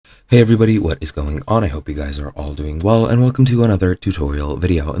Hey everybody, what is going on? I hope you guys are all doing well, and welcome to another tutorial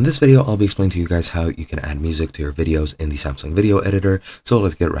video. In this video, I'll be explaining to you guys how you can add music to your videos in the Samsung Video Editor, so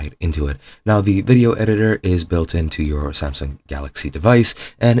let's get right into it. Now, the Video Editor is built into your Samsung Galaxy device,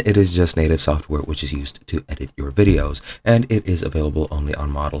 and it is just native software which is used to edit your videos, and it is available only on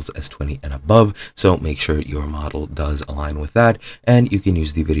models S20 and above, so make sure your model does align with that, and you can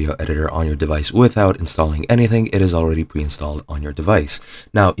use the Video Editor on your device without installing anything. It is already pre-installed on your device.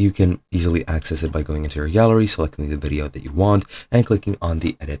 Now, you can easily access it by going into your gallery, selecting the video that you want, and clicking on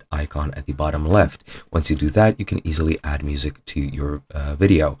the edit icon at the bottom left. Once you do that, you can easily add music to your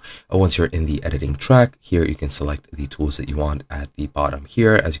video. Once you're in the editing track, here you can select the tools that you want at the bottom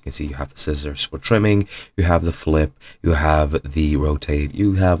here. As you can see, you have the scissors for trimming, you have the flip, you have the rotate,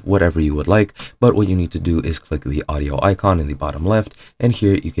 you have whatever you would like, but what you need to do is click the audio icon in the bottom left, and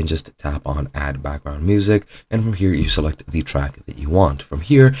here you can just tap on add background music, and from here you select the track that you want. From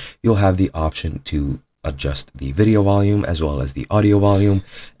here, you'll have the option to adjust the video volume as well as the audio volume,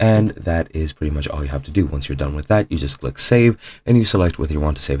 and that is pretty much all you have to do. Once you're done with that, you just click save, and you select whether you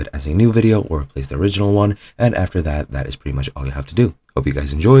want to save it as a new video or replace the original one, and after that, that is pretty much all you have to do. Hope you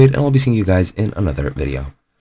guys enjoyed, and I'll be seeing you guys in another video.